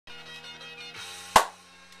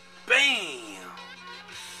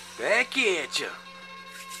Back at ya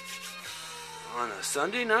on a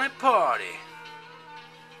Sunday night party.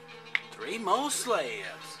 3 more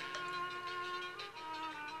slabs.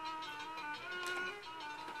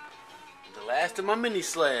 The last of my mini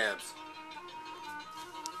slabs.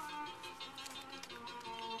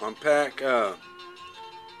 On pack, what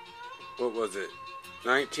was it?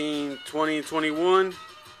 19, 20, and 21.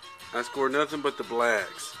 I scored nothing but the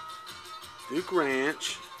blacks. Duke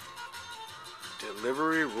Ranch,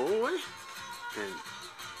 Delivery Roy, and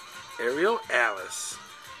Ariel Alice.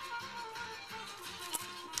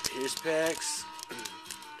 Here's packs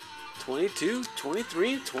 22,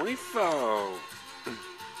 23, and 24.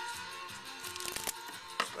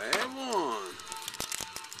 Slab 1.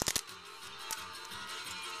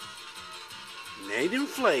 Nate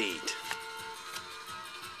Inflate.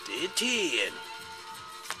 Did 10.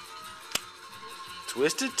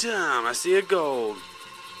 Twisted Time. I see a gold.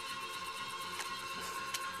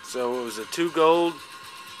 So it was a 2 gold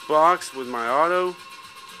box with my auto.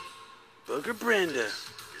 Booker Brenda.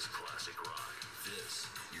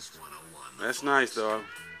 That's nice though.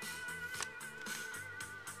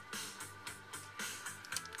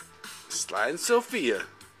 Sliding Sophia.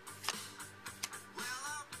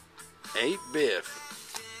 8 Biff.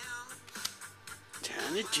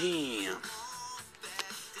 Tiny Jim.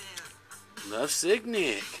 Love Sick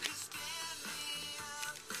Nick.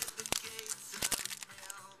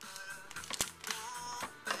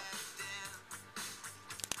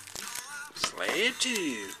 Slab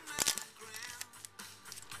 2.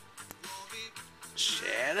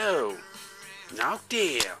 Shadow. Knocked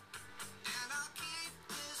out.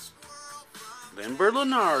 Limber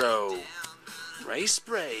Leonardo. Ray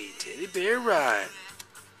Spray. Teddy Bear Ride.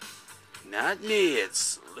 Not Ned.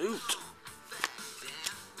 Salute.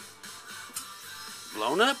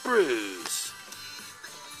 Blown Up Bruise.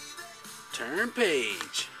 Turn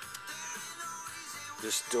Page.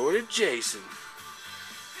 Distorted Jason.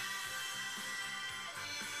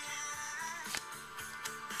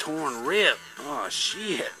 Torn Rip. Oh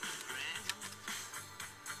shit.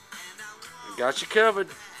 I got you covered.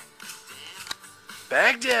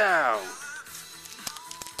 Back down.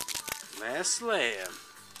 Last slab.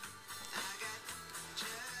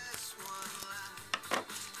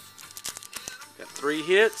 Got 3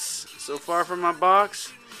 hits so far from my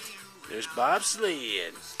box. There's Bob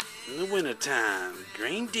Sled. In the wintertime.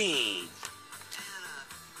 Green Dean.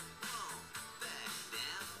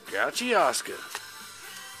 Grouchy Oscar.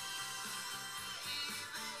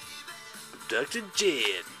 Abducted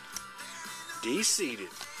Jed.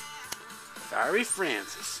 De-seated. Fiery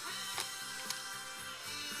Francis.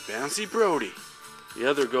 Bouncy Brody. The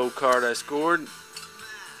other gold card I scored.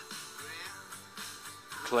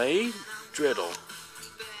 Clay Driddle.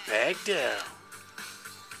 Back down.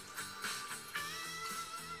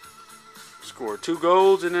 Scored 2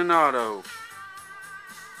 golds and an auto.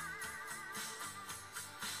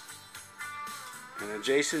 And a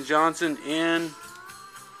Jason Johnson in.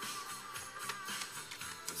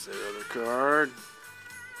 That's that other card.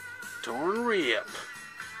 Torn Rip.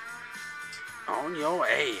 On your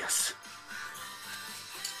ass.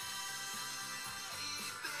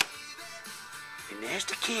 And there's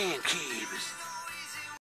the can keepers.